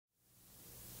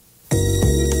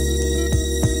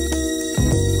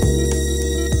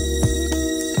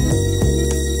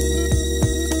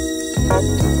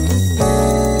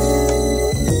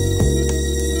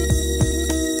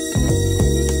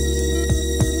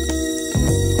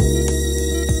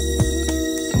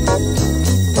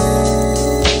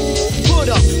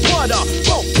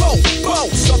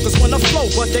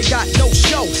flow, but they got no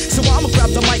show. So I'ma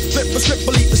grab the mic, flip a script,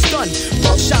 believe the stun.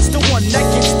 Buckshot's the one that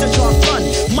gets the job done.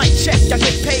 Mic check, I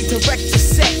get paid to wreck the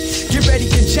set. Get ready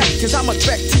and check, cause I'm a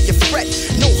threat to your fret.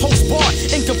 No host bar,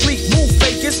 incomplete move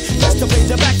fakers. Best to raise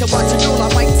her back to watch a girl, I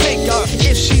might take her.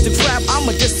 If she's a crab, I'm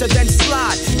a dissident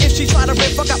slide. If she try to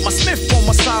rip, I got my Smith on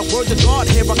my side. Word to God,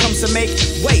 here I come to make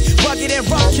way. Rugged and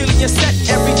rock, killing your set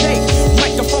every day.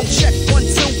 Microphone check, 1,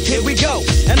 2, here we go.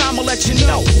 And I'ma let you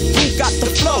know who got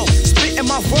the flow. Spitting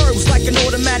my verbs like an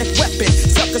automatic weapon.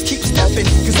 Suckers keep stepping,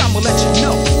 cause I'ma let you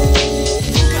know.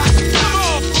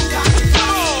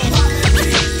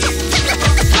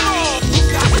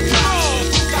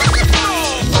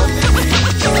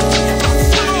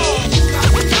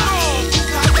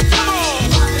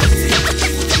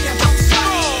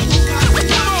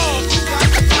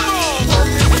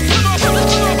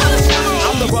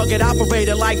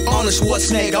 Operator like Arnold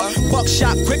Schwarzenegger.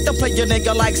 Buckshot, quick to play your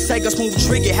nigga like Sega. Smooth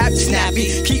trigger, happy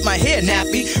snappy. Keep my hair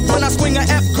nappy. When I swing a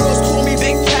F, girls call me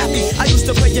Big Pappy. I used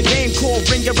to play a game called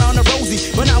Ring Around the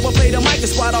Rosie, but now I play the mic,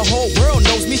 that's why the whole world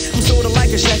knows me. I'm sorta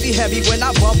like a Chevy heavy when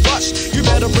I bump rush. You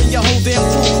better bring your whole damn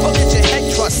crew or get your head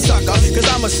crushed, sucker. Cause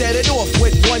I'ma set it off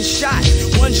with one shot,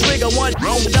 one trigger, one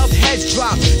round of heads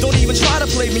drop. Don't even try to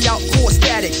play me out, core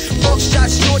static.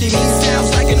 Buckshot shorty, he sounds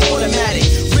like an automatic.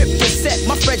 Rip the set,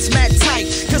 my fret's mad tight,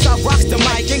 cause I rocks the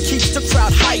mic and keeps the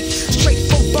crowd hype. Straight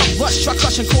from bump rush, try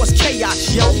crush and cause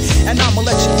chaos, yo. And I'ma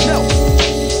let you know.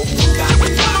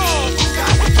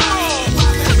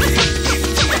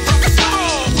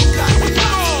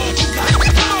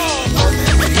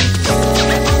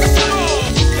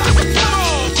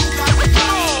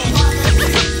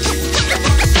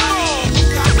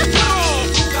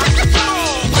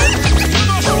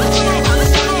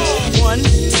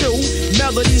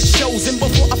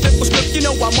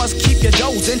 I must keep you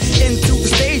dozing into the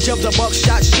stage of the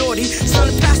Buckshot shorty.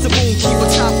 Son, pass the boom, keep a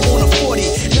top on a 40.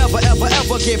 Never ever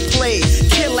ever get played.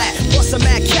 Kill that, bust a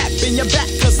mad cap in your back,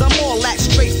 cause I'm all that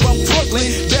straight from Brooklyn,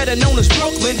 better known as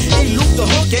Brooklyn. Elude the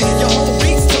hookin', your whole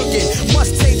beat's cooking.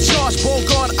 Must take charge,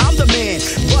 Bogart, I'm the man.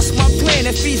 Bust my plan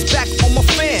and feeds back on my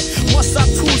fan. Once I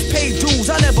cruise, pay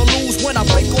dues, I never lose. When I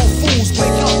break on fools,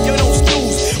 wake up, you don't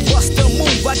snooze. Bust the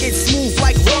move, I get smooth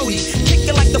like Roddy.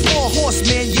 Kicking like the 4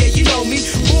 horsemen, yeah, you know me.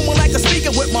 Booming like a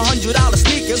speaker with my $100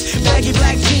 sneakers. Baggy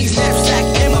black jeans, knapsack,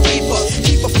 and my beeper.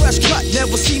 Keep a fresh cut,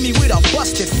 never see me with a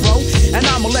busted fro. And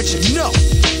I'ma let you know.